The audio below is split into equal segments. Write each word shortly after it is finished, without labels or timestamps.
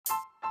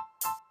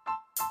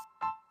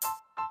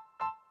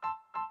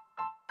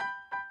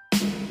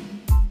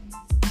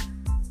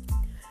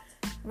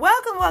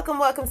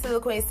Welcome to the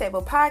Queen's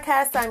Table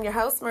Podcast. I'm your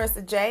host,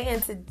 Marissa J,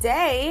 and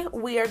today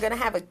we are going to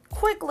have a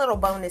quick little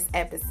bonus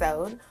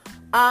episode.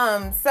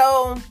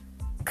 So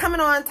coming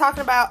on,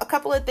 talking about a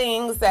couple of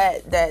things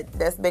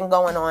that's been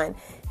going on,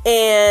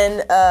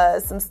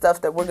 and some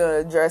stuff that we're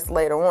going to address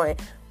later on.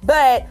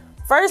 But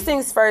first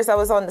things first, I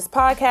was on this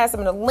podcast.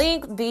 I'm going to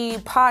link the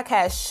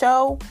podcast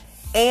show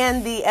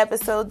and the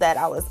episode that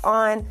I was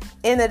on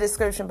in the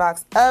description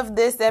box of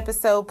this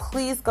episode.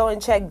 Please go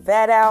and check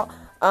that out.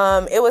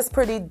 It was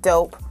pretty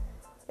dope.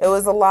 It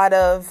was a lot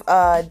of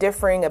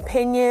differing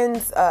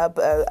opinions.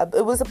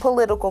 It was a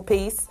political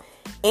piece,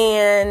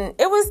 and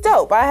it was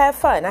dope. I had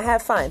fun.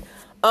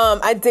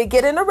 I did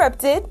get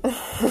interrupted.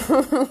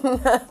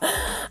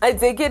 I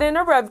did get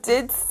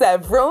interrupted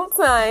several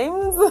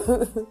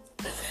times.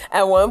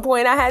 At one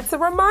point, I had to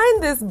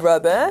remind this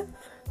brother,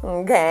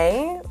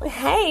 okay,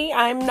 hey,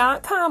 I'm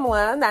not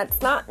Kamala.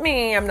 That's not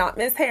me. I'm not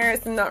Miss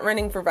Harris. I'm not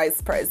running for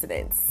vice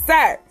president.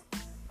 Sir,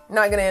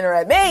 not going to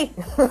interrupt me.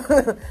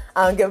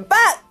 I don't give a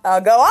fuck.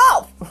 I'll go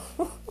off.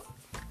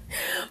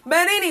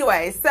 But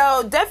anyway,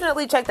 so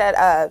definitely check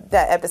that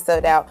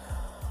episode out.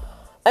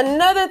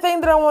 Another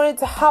thing that I wanted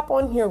to hop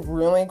on here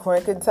really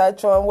quick and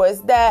touch on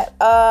was that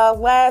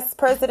last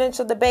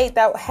presidential debate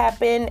that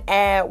happened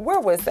at, where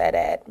was that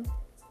at?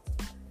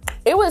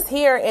 It was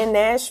here in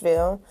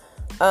Nashville.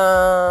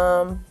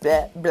 I'm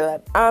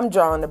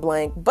drawing a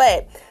blank,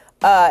 but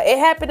it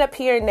happened up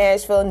here in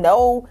Nashville.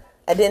 No,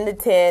 I didn't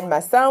attend.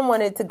 My son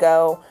wanted to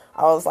go.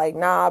 I was like,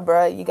 nah,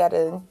 bro, you got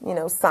to,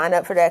 sign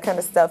up for that kind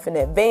of stuff in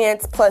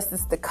advance. Plus,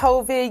 it's the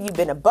COVID. You've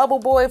been a bubble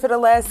boy for the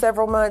last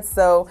several months,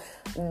 so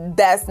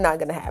that's not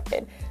going to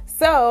happen.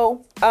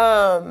 So,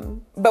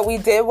 but we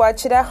did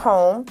watch it at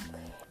home,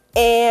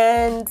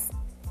 and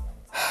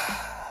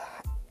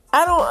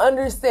I don't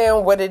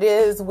understand what it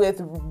is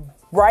with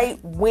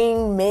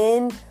right-wing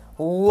men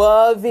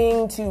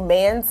loving to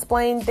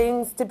mansplain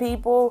things to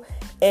people,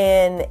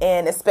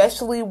 and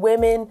especially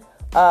women.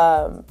 He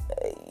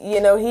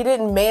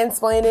didn't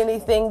mansplain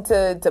anything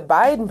to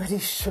Biden, but he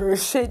sure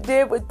shit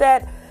did with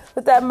that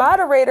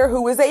moderator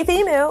who was a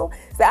female.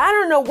 So I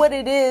don't know what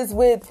it is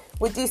with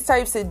these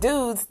types of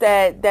dudes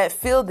that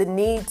feel the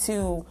need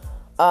to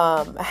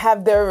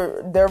have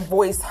their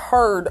voice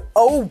heard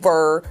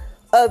over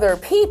other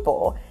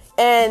people.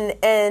 And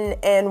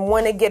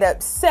want to get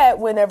upset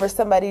whenever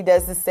somebody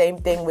does the same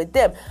thing with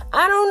them.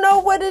 I don't know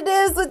what it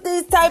is with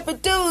these type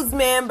of dudes,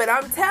 man, but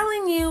I'm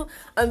telling you,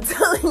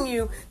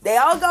 they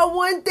all got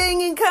one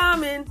thing in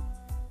common.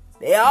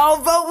 They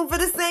all voting for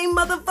the same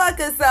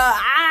motherfucker, so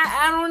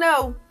I don't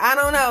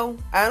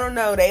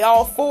know. They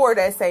all for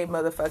that same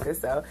motherfucker,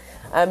 so,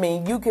 I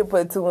mean, you can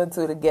put two and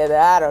two together,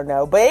 I don't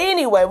know. But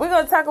anyway, we're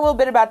going to talk a little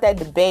bit about that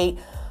debate. It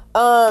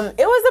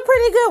was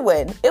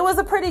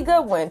a pretty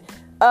good one.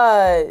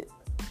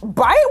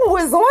 Biden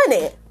was on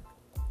it.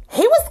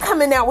 He was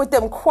coming out with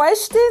them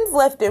questions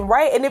left and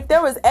right. And if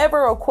there was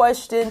ever a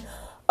question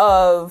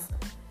of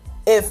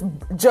if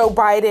Joe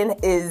Biden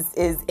is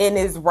in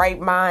his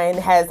right mind,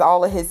 has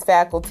all of his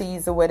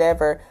faculties or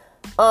whatever,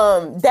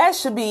 that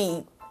should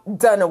be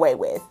done away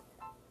with.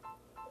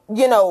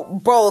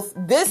 Both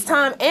this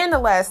time and the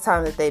last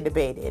time that they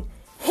debated,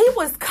 he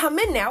was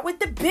coming out with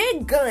the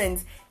big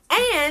guns.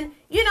 And,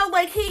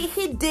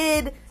 he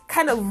did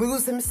kind of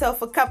lose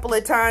himself a couple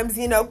of times,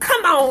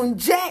 come on,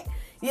 Jack,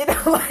 he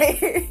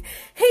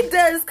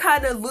does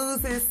kind of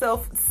lose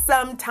himself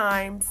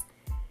sometimes,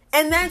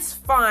 and that's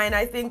fine.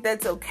 I think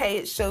that's okay.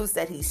 It shows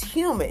that he's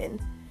human,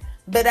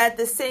 but at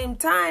the same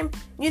time,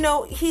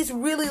 he's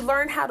really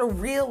learned how to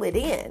reel it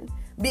in,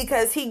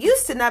 because he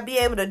used to not be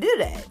able to do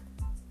that.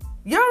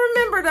 Y'all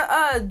remember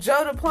the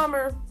Joe the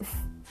Plumber,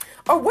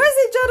 or was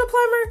it Joe the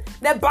Plumber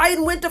that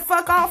Biden went to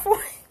fuck off for?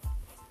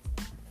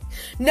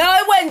 No,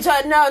 it wasn't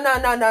Joe.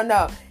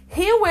 No.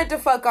 He went to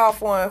fuck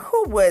off on,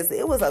 who was it?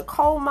 It was a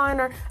coal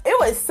miner. It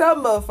was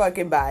some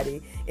motherfucking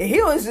body. And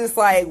he was just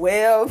like,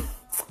 well,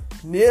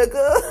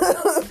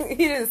 nigga. He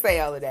didn't say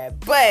all of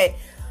that. But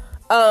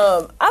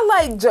I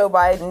like Joe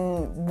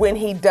Biden when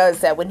he does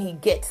that, when he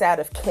gets out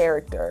of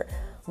character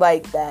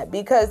like that.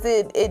 Because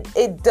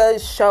it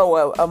does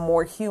show a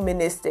more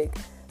humanistic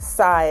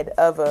side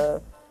of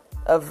an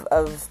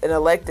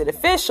elected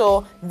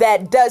official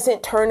that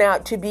doesn't turn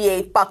out to be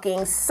a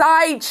fucking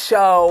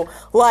sideshow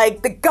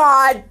like the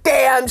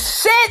goddamn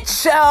shit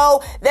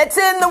show that's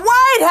in the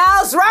White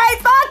House right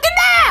fucking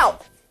now.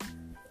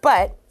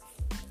 But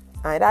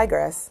I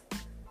digress.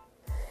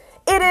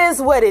 It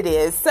is what it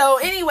is. So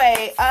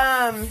anyway,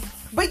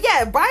 but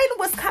yeah, Biden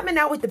was coming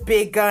out with the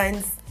big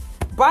guns.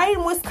 He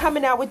was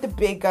coming out with the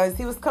big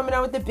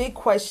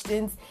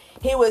questions.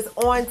 He was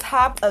on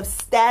top of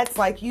stats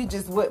like you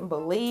just wouldn't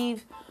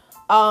believe.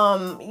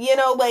 How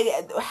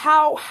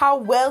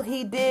well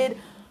he did.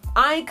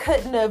 I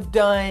couldn't have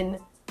done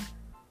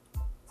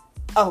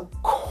a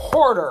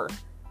quarter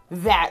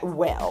that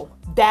well,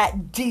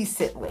 that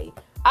decently.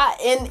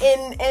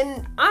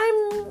 And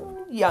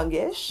I'm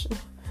youngish,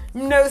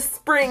 no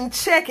spring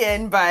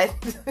chicken, but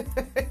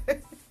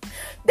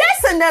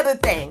that's another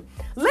thing.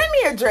 let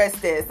me address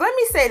this. Let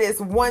me say this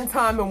one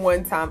time and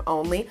one time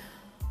only.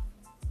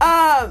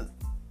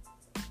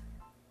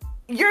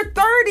 Your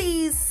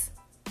 30s,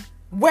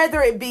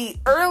 whether it be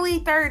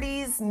early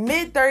 30s,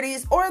 mid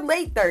 30s, or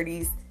late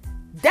 30s,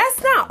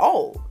 that's not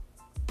old.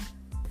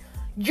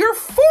 Your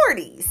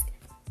 40s,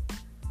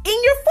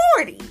 in your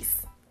 40s,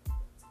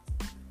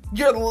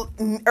 your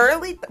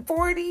early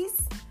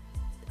 40s,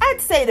 I'd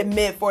say the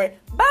mid 40s,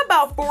 by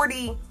about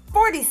 40,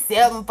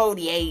 47,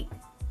 48,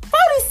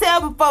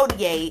 47,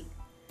 48,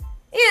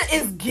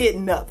 it's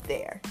getting up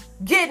there.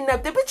 Getting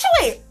up there, but you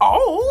ain't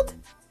old.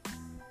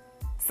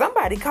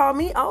 Somebody call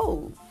me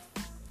old.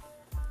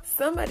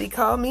 Somebody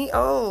call me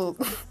old.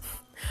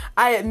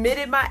 I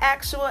admitted my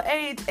actual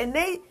age, and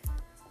I'm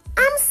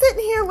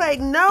sitting here like,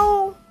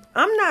 no,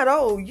 I'm not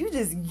old. You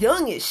just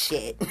young as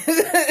shit.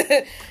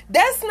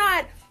 That's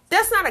not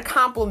a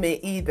compliment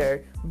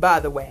either,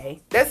 by the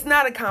way. That's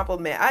not a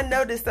compliment. I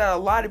noticed that a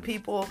lot of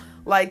people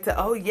like to,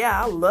 oh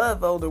yeah, I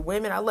love older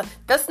women.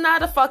 That's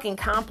not a fucking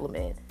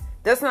compliment.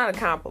 That's not a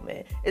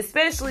compliment.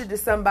 Especially to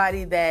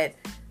somebody that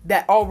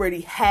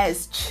already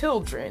has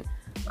children.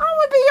 I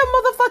would be your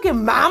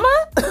motherfucking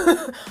mama.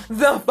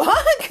 The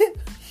fuck?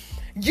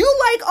 You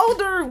like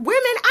older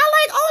women. I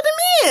like older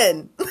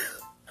men.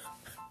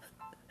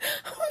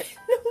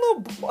 Little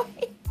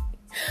boy.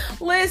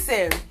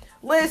 Listen.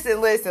 We're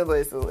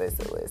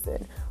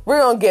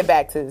going to get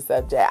back to the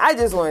subject. I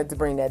just wanted to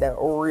bring that up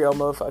real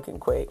motherfucking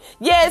quick.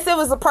 Yes, it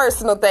was a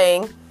personal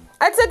thing.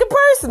 I took it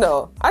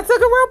personal. I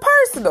took it real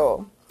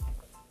personal.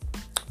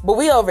 But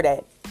we over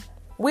that.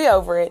 We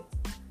over it.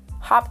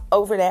 Hop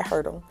over that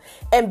hurdle.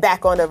 And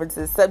back on over to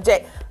the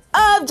subject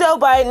of Joe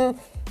Biden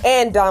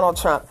and Donald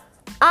Trump.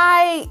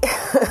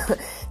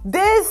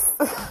 This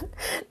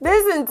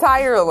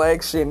entire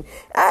election,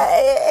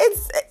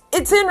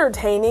 it's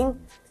entertaining.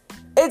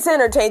 It's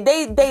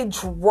entertaining. They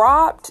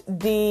dropped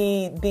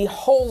the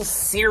whole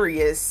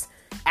serious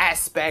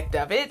aspect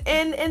of it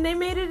and they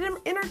made it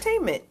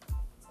entertainment.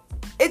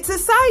 It's a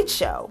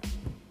sideshow.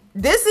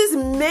 This is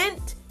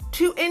meant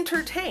to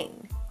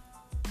entertain.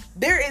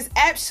 There is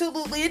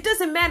absolutely, it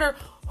doesn't matter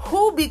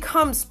who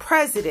becomes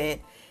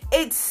president.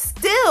 It's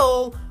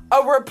still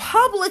a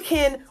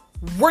Republican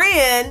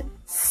ran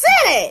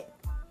Senate.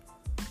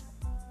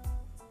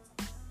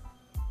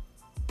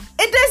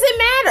 It doesn't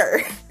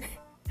matter.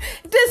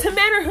 It doesn't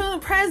matter who the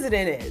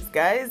president is,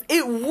 guys.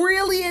 It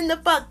really in the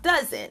fuck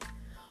doesn't.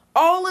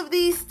 All of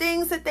these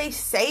things that they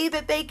say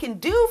that they can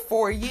do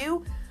for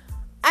you,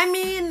 I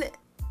mean,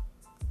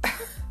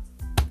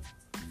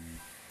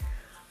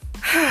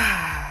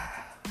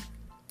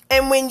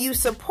 and when you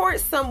support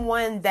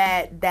someone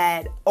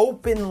that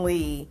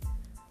openly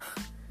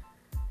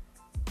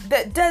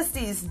that does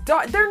these,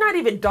 they're not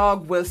even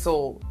dog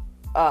whistle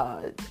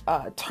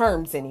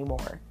terms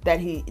anymore that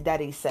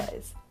he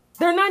says.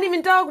 They're not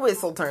even dog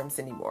whistle terms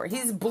anymore.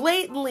 He's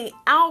blatantly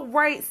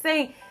outright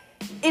saying,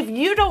 if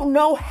you don't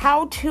know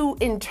how to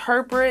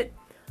interpret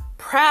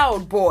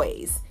Proud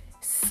Boys,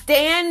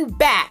 stand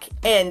back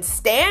and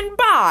stand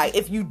by.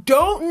 If you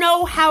don't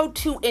know how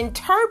to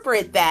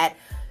interpret that,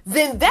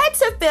 then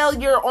that's a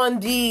failure on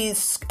the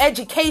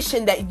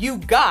education that you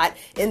got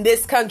in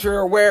this country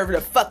or wherever the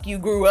fuck you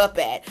grew up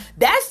at.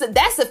 That's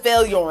a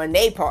failure on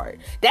their part.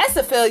 That's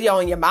a failure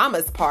on your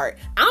mama's part.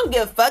 I don't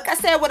give a fuck. I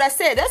said what I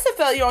said. That's a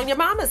failure on your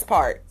mama's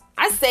part.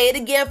 I say it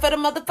again for the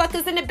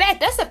motherfuckers in the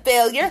back. That's a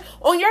failure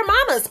on your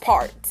mama's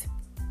part.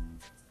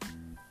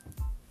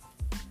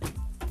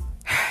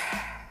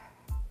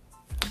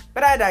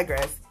 But I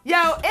digress.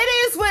 Yo,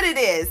 it is what it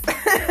is.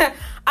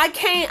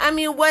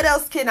 What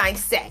else can I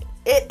say?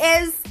 It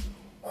is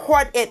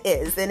what it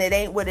is, and it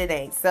ain't what it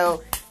ain't.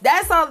 So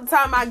that's all the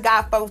time I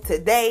got for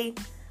today.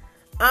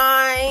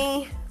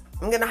 I'm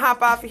gonna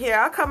hop off of here.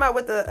 I'll come out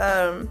with this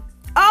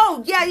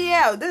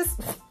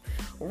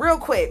real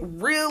quick,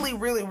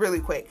 really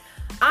quick.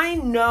 I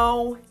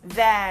know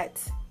that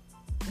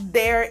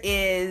there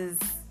is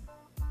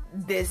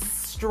this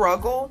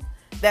struggle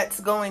that's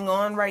going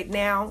on right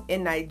now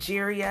in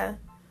Nigeria.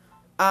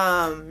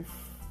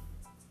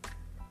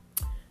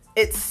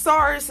 It's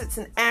SARS, it's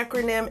an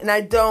acronym, and I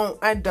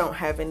don't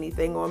have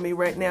anything on me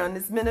right now, and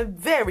it's been a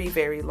very,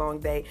 very long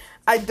day.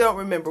 I don't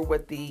remember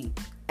what the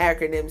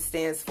acronym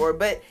stands for,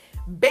 but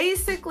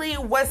basically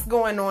what's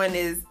going on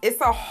is it's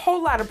a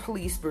whole lot of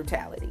police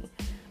brutality.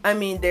 I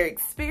mean, they're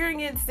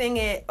experiencing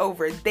it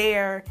over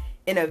there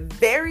in a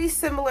very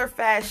similar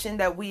fashion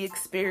that we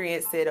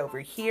experience it over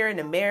here in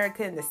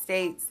America, in the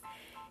States,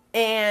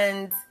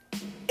 and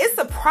it's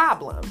a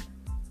problem.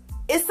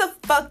 It's a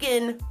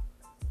fucking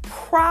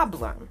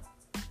problem.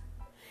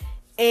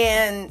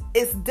 And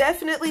it's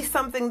definitely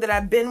something that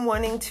I've been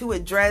wanting to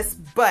address,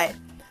 but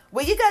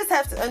what you guys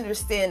have to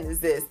understand is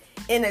this: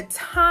 in a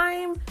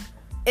time,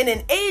 in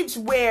an age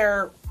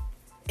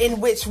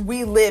in which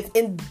we live,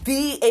 in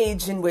the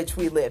age in which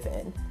we live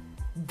in,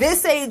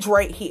 this age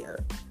right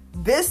here,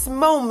 this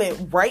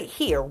moment right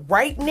here,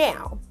 right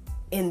now,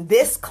 in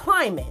this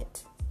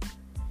climate,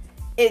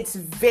 it's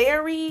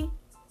very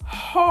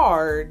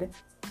hard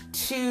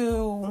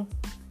to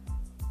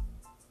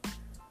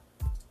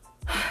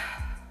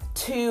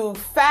to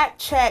fact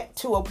check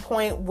to a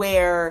point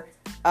where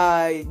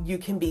you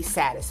can be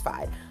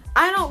satisfied.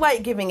 I don't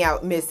like giving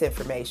out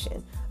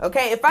misinformation.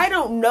 Okay, if I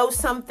don't know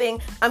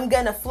something, I'm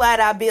gonna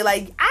flat out be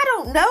like, I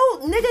don't know,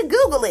 nigga,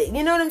 Google it.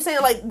 You know what I'm saying?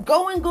 Like,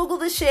 go and Google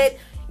the shit.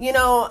 You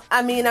know,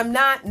 I mean, I'm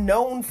not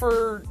known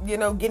for, you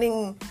know,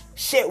 getting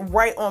shit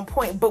right on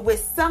point. But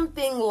with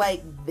something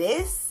like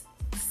this,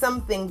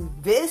 something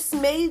this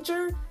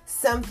major,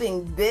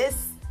 something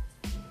this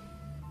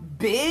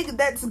big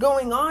that's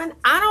going on,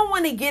 I don't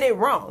want to get it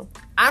wrong.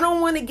 I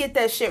don't want to get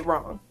that shit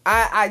wrong.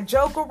 I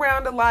joke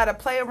around a lot. I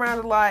play around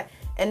a lot.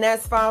 And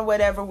that's fine,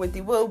 whatever, with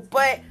the will.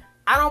 But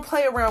I don't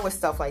play around with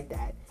stuff like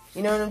that.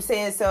 You know what I'm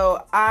saying?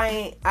 So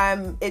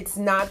it's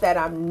not that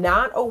I'm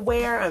not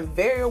aware. I'm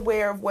very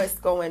aware of what's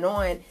going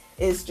on.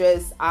 It's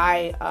just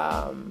I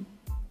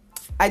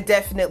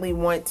definitely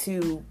want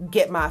to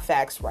get my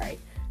facts right.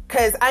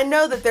 Because I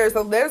know that there's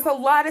a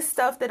lot of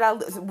stuff that I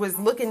was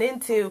looking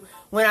into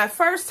when I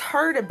first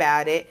heard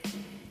about it.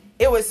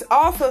 It was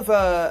off of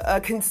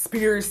a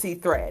conspiracy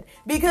thread.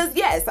 Because,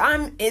 yes,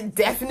 I'm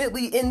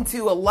definitely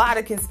into a lot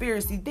of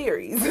conspiracy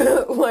theories.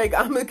 Like,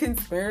 I'm a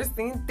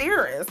conspiracy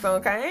theorist,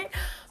 okay?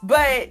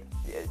 But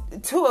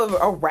to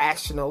a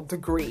rational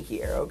degree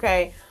here,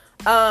 okay?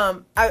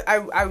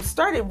 I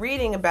started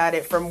reading about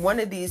it from one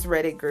of these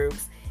Reddit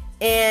groups.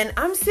 And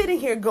I'm sitting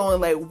here going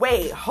like,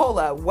 wait, hold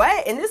up,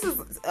 what? And this is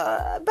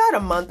about a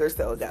month or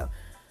so ago.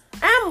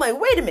 And I'm like,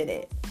 wait a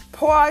minute.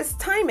 Pause,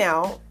 time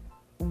out.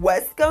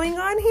 What's going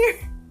on here?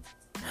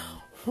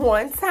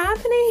 What's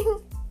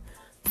happening?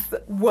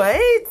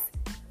 What?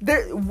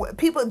 They're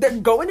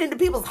going into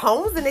people's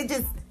homes and they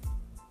just,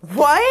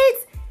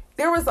 what?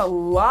 There was a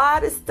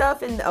lot of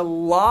stuff and a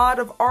lot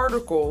of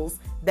articles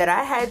that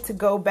I had to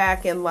go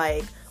back and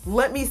like,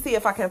 let me see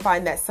if I can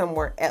find that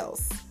somewhere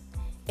else.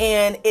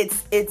 And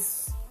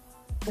it's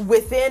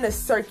within a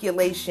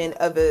circulation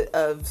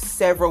of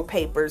several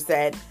papers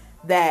that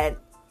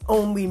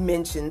only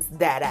mentions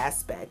that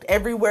aspect.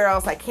 Everywhere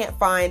else, I can't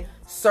find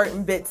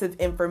certain bits of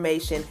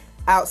information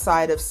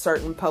outside of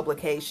certain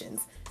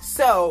publications.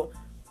 So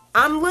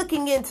I'm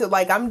looking into,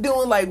 like, I'm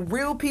doing like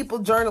real people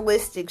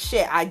journalistic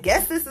shit. I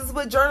guess this is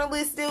what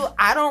journalists do.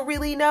 I don't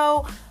really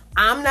know.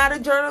 I'm not a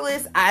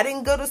journalist. I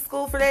didn't go to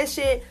school for that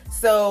shit.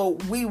 So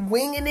we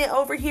winging it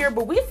over here,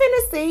 but we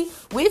finna see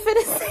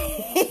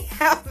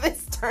how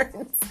this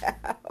turns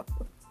out.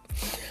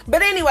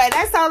 But anyway,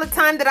 that's all the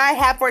time that I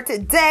have for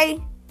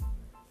today.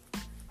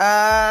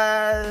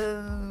 I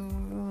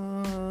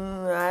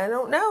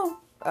don't know.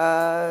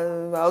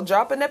 I'll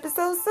drop an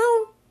episode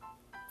soon.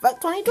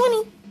 Fuck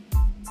 2020.